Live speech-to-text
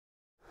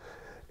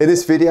In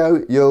this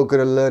video, you're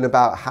going to learn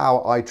about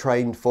how I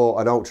trained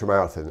for an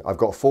ultramarathon. I've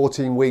got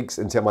 14 weeks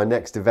until my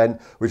next event,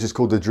 which is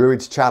called the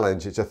Druids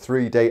Challenge. It's a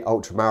 3-day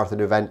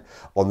ultramarathon event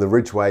on the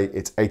Ridgeway.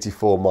 It's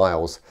 84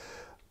 miles.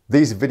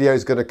 These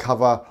videos are going to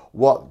cover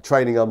what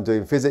training I'm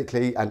doing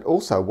physically and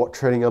also what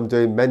training I'm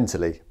doing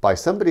mentally by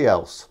somebody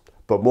else,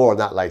 but more on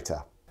that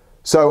later.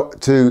 So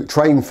to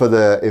train for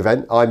the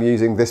event, I'm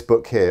using this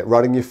book here,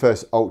 Running Your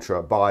First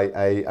Ultra by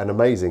an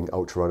amazing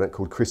ultra runner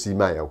called Krissy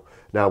Moehl.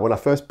 Now, when I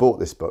first bought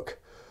this book,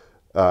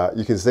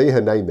 you can see her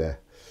name there,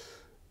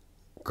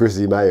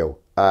 Krissy Moehl,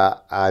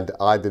 and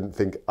I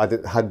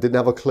didn't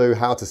have a clue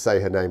how to say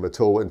her name at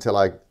all until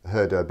I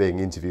heard her being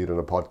interviewed on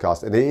a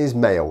podcast. And it is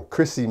Moehl,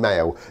 Krissy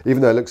Moehl,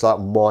 even though it looks like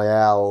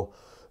Moehl,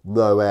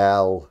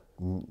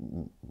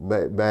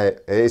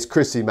 it's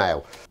Krissy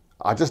Moehl.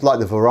 I just like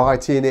the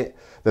variety in it.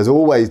 There's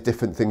always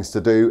different things to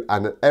do,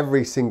 and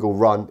every single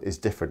run is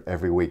different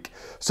every week.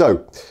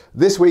 So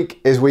this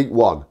week is week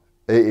 1.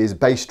 It is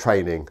base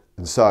training.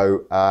 And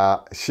so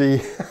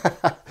she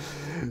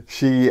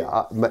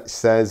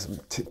says,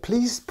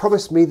 please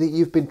promise me that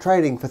you've been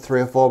training for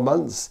 3 or 4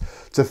 months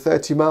to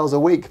 30 miles a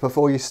week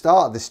before you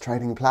start this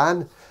training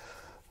plan.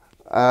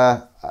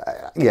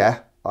 Yeah,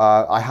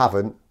 I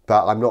haven't,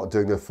 but I'm not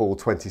doing the full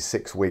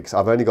 26 weeks.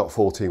 I've only got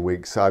 14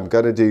 weeks, so I'm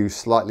going to do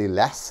slightly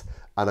less,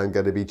 and I'm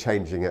going to be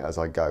changing it as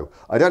I go.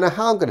 I don't know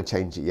how I'm going to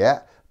change it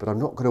yet, but I'm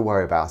not going to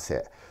worry about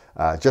it.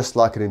 Just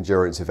like an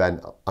endurance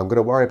event, I'm going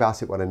to worry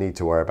about it when I need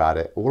to worry about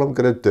it. All I'm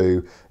going to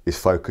do is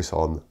focus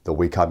on the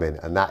week I'm in,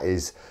 and that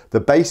is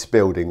the base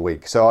building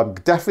week. So I'm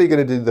definitely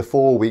going to do the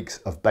 4 weeks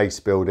of base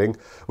building,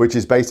 which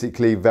is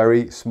basically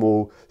very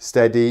small,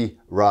 steady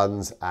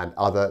runs and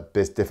other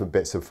different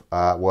bits of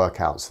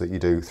workouts that you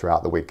do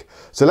throughout the week.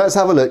 So let's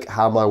have a look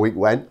how my week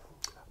went.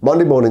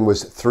 Monday morning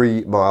was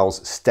 3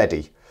 miles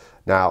steady.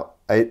 Now,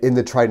 in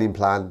the training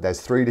plan,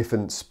 there's 3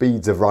 different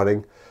speeds of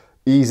running: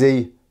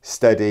 easy,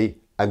 steady,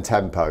 and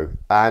tempo.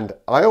 And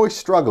I always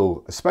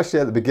struggle, especially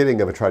at the beginning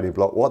of a training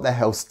block, what the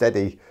hell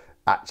steady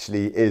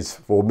actually is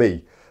for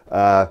me.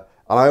 And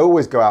I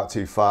always go out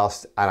too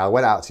fast, and I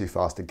went out too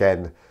fast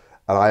again,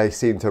 and I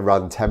seem to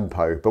run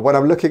tempo. But when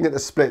I'm looking at the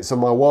splits on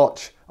my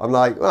watch, I'm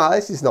like, well,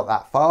 this is not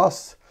that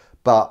fast.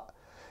 But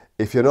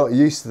if you're not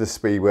used to the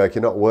speed work,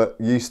 you're not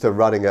used to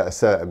running at a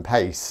certain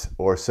pace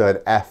or a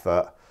certain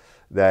effort,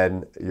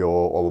 then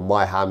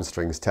my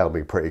hamstrings tell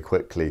me pretty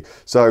quickly.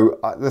 So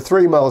the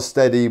 3 miles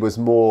steady was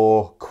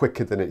more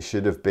quicker than it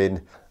should have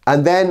been.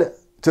 And then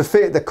to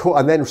fit the core,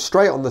 and then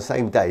straight on the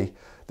same day,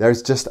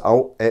 there's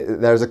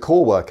a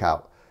core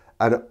workout.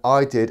 And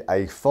I did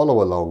a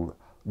follow along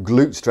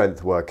glute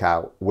strength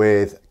workout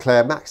with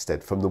Claire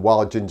Maxted from the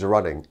Wild Ginger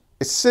Running.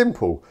 It's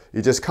simple.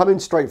 You just come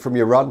in straight from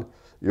your run,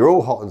 you're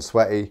all hot and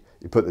sweaty,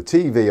 you put the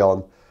TV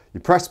on, you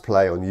press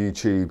play on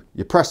YouTube,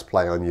 you press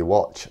play on your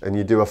watch, and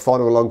you do a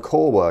follow-along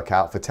core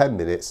workout for 10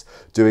 minutes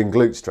doing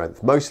glute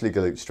strength, mostly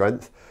glute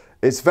strength.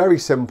 It's very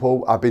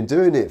simple. I've been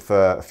doing it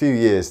for a few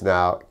years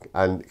now,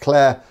 and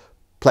Claire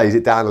plays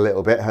it down a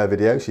little bit, her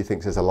video. She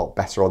thinks there's a lot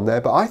better on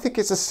there, but I think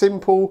it's a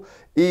simple,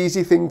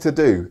 easy thing to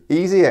do.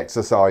 Easy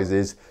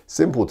exercises,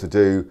 simple to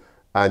do,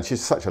 and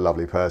she's such a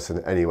lovely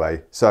person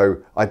anyway. So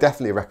I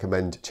definitely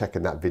recommend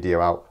checking that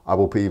video out. I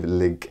will leave a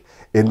link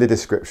in the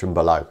description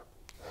below.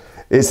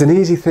 It's an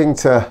easy thing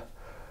to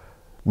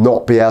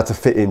not be able to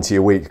fit into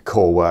your week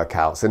core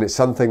workouts, and it's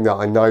something that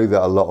I know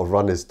that a lot of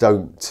runners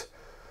don't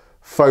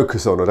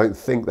focus on or don't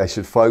think they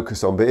should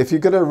focus on. But if you're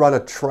going to run a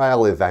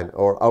trail event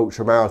or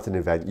ultra marathon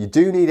event, you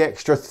do need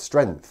extra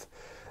strength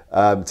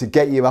to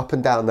get you up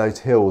and down those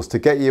hills, to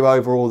get you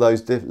over all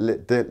those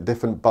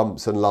different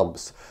bumps and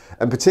lumps.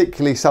 And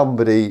particularly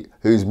somebody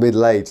who's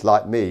middle-aged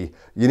like me,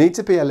 you need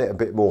to be a little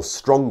bit more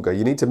stronger.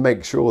 You need to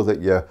make sure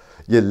that you're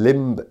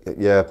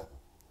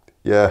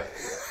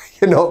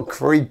not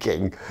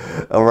creaking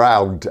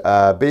around,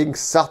 being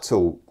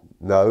subtle.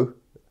 No,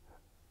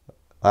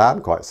 I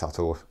am quite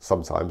subtle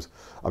sometimes.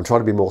 I'm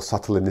trying to be more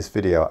subtle in this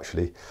video,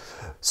 actually.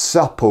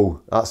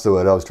 Supple, that's the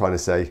word I was trying to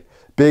say.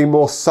 Being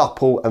more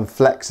supple and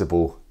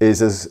flexible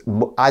is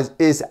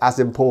as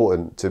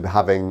important to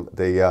having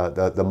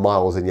the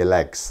miles in your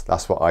legs.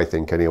 That's what I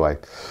think anyway.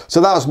 So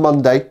that was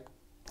Monday.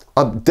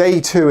 Day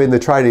 2 in the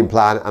training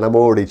plan, and I'm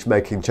already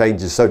making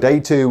changes. So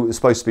day 2 was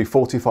supposed to be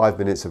 45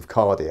 minutes of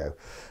cardio,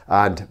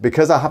 and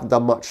because I haven't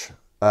done much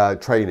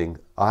training,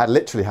 I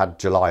literally had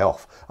July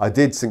off. I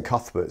did St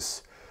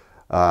Cuthbert's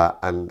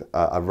and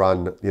I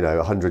run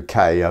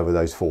 100k over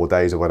those 4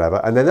 days or whatever,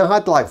 and then I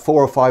had like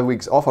 4 or 5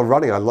 weeks off of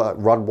running. I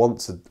run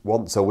once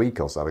a week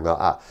or something like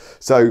that.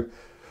 So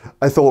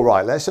I thought,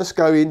 right, let's just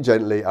go in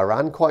gently. I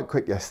ran quite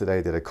quick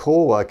yesterday, did a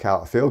core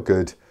workout, I feel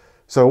good.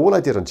 So all I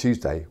did on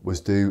Tuesday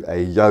was do a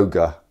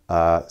yoga.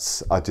 I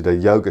did a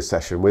yoga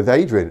session with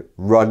Adrian,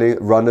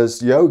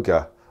 Runners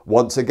Yoga.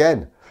 Once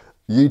again,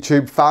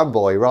 YouTube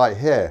fanboy right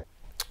here.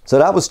 So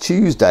that was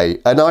Tuesday,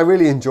 and I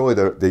really enjoy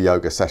the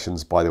yoga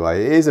sessions, by the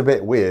way. It is a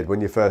bit weird when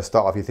you first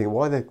start off, you think,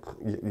 why the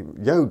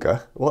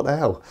yoga? What the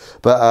hell?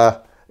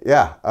 But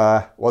yeah,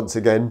 once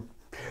again,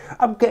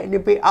 I'm getting a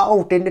bit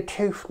old in the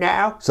tooth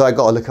now. So I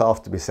got to look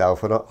after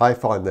myself, and I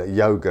find that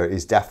yoga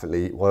is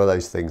definitely one of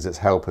those things that's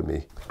helping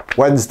me.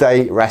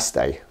 Wednesday, rest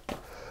day.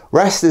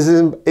 Rest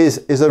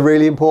is a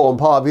really important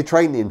part of your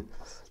training.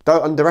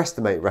 Don't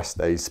underestimate rest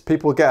days.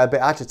 People get a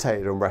bit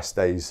agitated on rest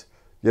days.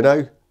 You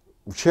know,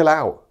 chill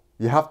out.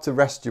 You have to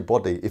rest your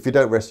body. If you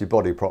don't rest your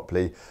body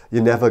properly,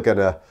 you're never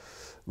gonna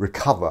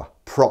recover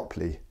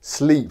properly.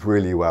 Sleep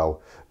really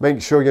well.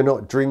 Make sure you're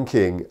not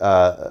drinking,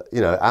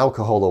 you know,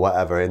 alcohol or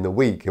whatever in the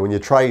week when you're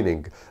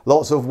training.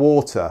 Lots of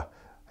water.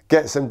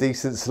 Get some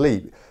decent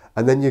sleep,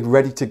 and then you're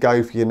ready to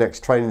go for your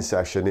next training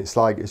session.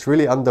 It's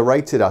really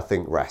underrated, I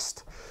think,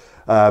 rest.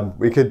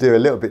 We could do a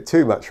little bit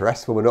too much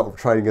rest when we're not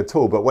training at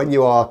all, but when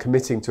you are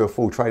committing to a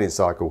full training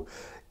cycle,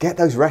 get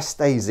those rest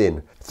days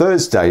in.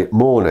 Thursday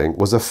morning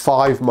was a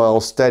 5-mile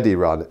steady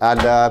run, and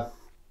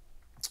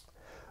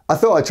I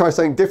thought I'd try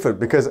something different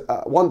because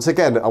once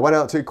again, I went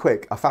out too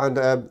quick. I found,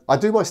 I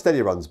do my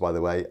steady runs, by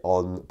the way,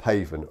 on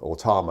pavement or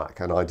tarmac,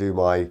 and I do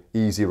my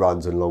easy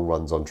runs and long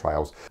runs on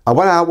trails. I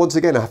went out once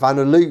again, I found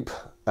a loop.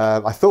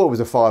 I thought it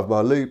was a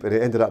 5-mile loop, and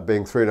it ended up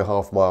being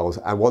 3.5 miles.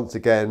 And once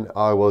again,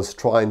 I was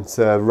trying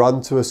to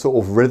run to a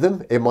sort of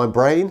rhythm in my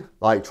brain,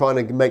 like trying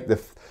to make the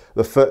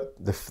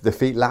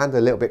feet land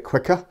a little bit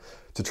quicker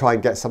to try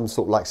and get some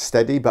sort of like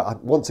steady.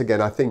 But once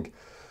again, I think,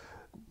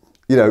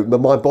 you know,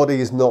 my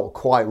body is not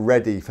quite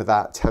ready for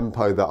that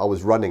tempo that I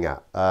was running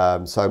at.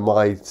 So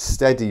my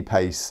steady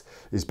pace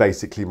is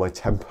basically my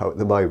tempo at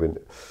the moment.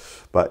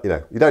 But you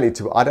know,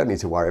 I don't need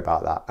to worry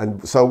about that.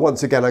 And so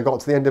once again, I got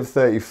to the end of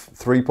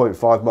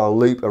 33.5 mile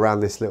loop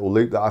around this little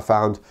loop that I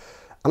found,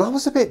 and I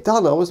was a bit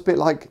done. I was a bit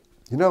like,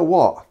 you know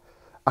what?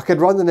 I could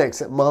run the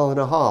next 1.5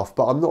 miles,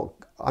 but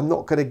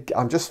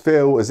I just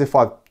feel as if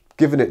I've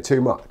given it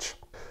too much.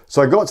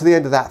 So I got to the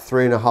end of that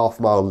 3.5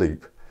 mile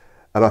loop,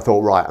 and I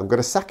thought, right, I'm going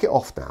to sack it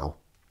off now.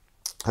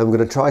 I'm going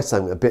to try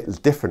something a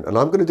bit different, and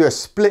I'm going to do a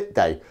split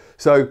day.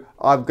 So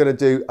I'm going to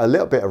do a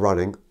little bit of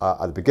running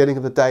at the beginning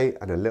of the day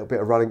and a little bit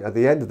of running at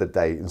the end of the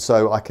day. And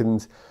so I can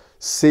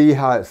see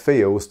how it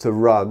feels to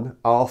run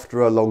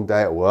after a long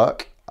day at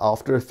work,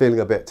 after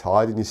feeling a bit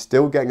tired, and you're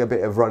still getting a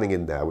bit of running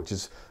in there, which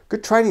is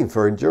good training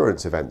for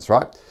endurance events,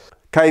 right?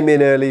 Came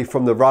in early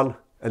from the run,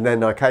 and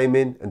then I came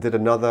in and did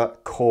another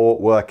core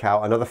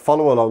workout, another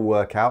follow along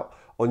workout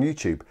on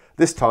YouTube.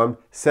 This time,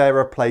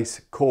 Sarah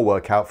Place core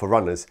workout for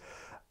runners.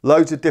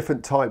 Loads of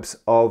different types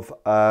of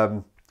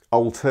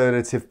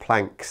alternative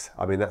planks.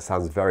 I mean, that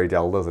sounds very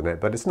dull, doesn't it?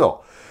 But it's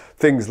not.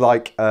 Things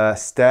like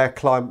stair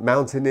climb,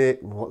 mountaineer,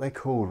 what are they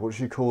called? What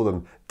should you call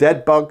them?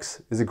 Dead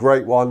bugs is a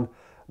great one.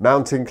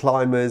 Mountain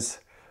climbers,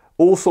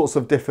 all sorts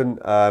of different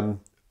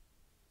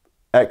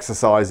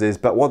exercises.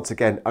 But once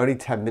again, only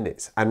 10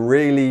 minutes and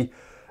really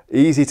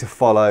easy to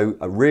follow,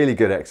 really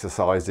good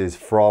exercises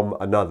from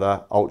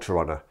another ultra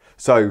runner.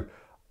 So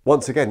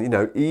once again, you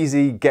know,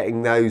 easy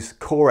getting those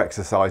core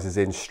exercises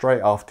in straight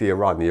after your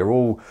run. You're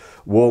all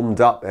warmed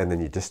up, and then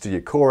you just do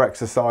your core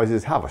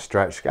exercises, have a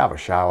stretch, have a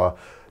shower.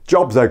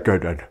 Jobs are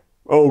good and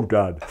all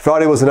done.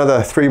 Friday was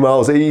another 3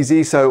 miles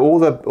easy, so all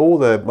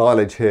the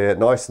mileage here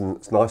nice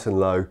and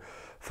low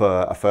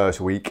for a first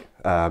week.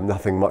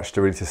 Nothing much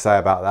to really say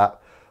about that,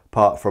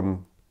 apart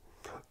from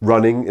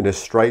running in a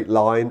straight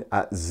line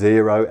at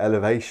 0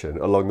 elevation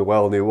along the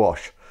Wellney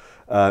Wash.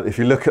 If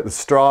you look at the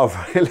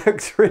Strava, it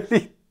looks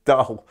really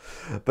dull,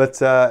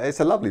 but it's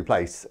a lovely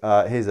place.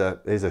 Here's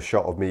a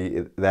shot of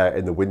me there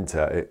in the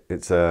winter.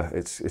 It's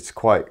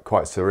quite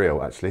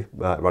surreal actually,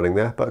 running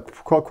there, but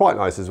quite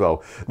nice as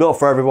well. Not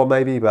for everyone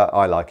maybe, but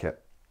I like it.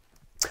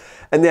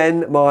 And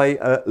then my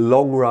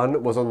long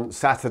run was on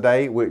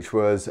Saturday, which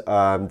was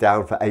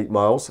down for 8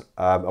 miles.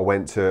 I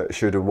went to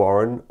Shuden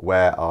Warren,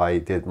 where I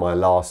did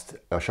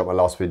I shot my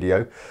last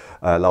video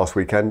last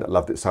weekend. I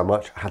loved it so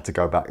much, I had to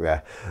go back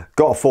there.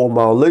 Got a 4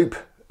 mile loop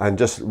and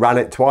just ran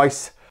it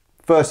twice.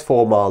 First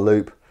 4 mile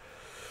loop,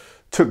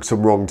 took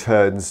some wrong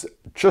turns,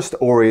 just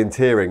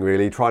orienteering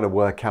really, trying to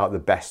work out the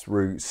best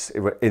routes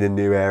in a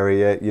new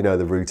area, you know,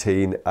 the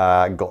routine.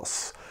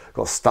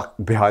 Got stuck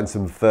behind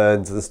some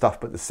ferns and stuff,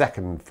 but the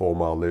second 4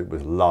 mile loop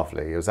was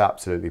lovely. It was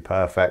absolutely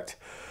perfect.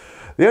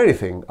 The only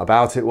thing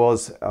about it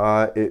was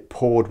it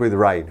poured with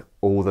rain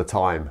all the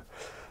time.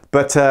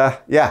 But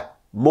yeah,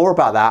 more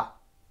about that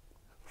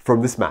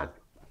from this man.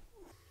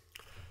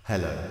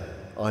 Hello,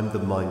 I'm the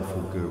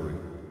Mindful Guru,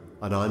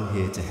 and I'm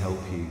here to help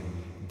you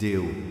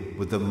deal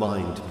with the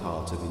mind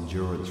part of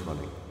endurance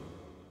running.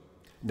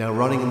 Now,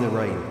 running in the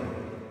rain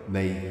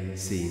may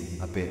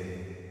seem a bit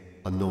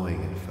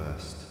annoying at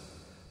first,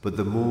 but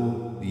the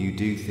more you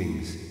do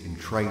things in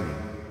training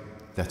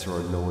that are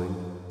annoying,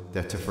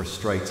 that are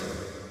frustrating,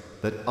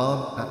 that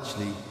aren't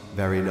actually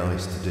very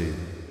nice to do,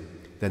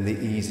 then the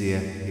easier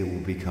it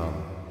will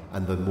become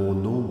and the more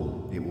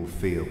normal it will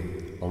feel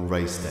on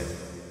race day.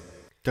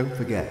 Don't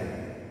forget,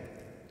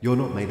 you're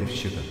not made of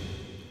sugar.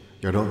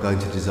 You're not going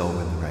to dissolve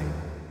in the rain.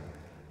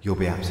 You'll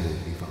be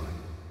absolutely fine.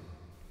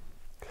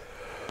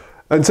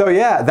 And so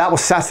yeah, that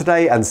was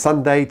Saturday and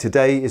Sunday.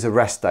 Today is a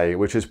rest day,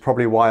 which is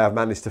probably why I've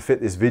managed to fit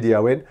this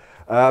video in.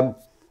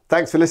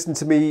 Thanks for listening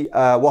to me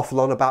waffle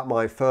on about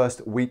my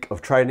first week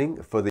of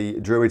training for the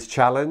Druids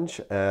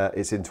Challenge.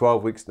 It's in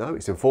 12 weeks, no,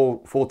 it's in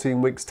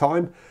 14 weeks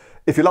time.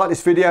 If you like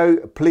this video,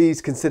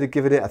 please consider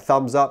giving it a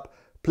thumbs up.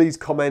 Please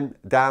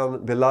comment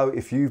down below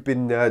if you've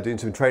been doing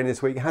some training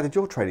this week. How did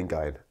your training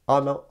go?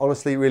 I'm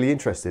honestly really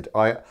interested.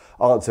 I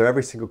answer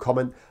every single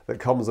comment that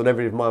comes on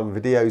every of my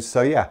videos.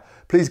 So yeah,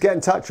 please get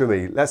in touch with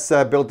me. Let's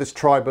build this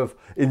tribe of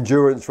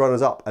endurance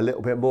runners up a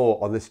little bit more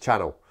on this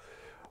channel.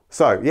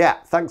 So yeah,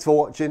 thanks for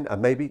watching,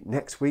 and maybe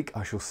next week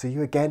I shall see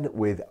you again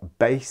with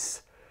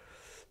base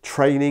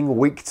training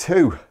week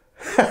 2.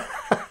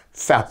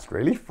 Sounds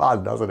really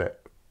fun, doesn't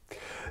it?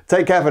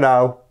 Take care for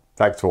now.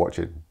 Thanks for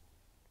watching.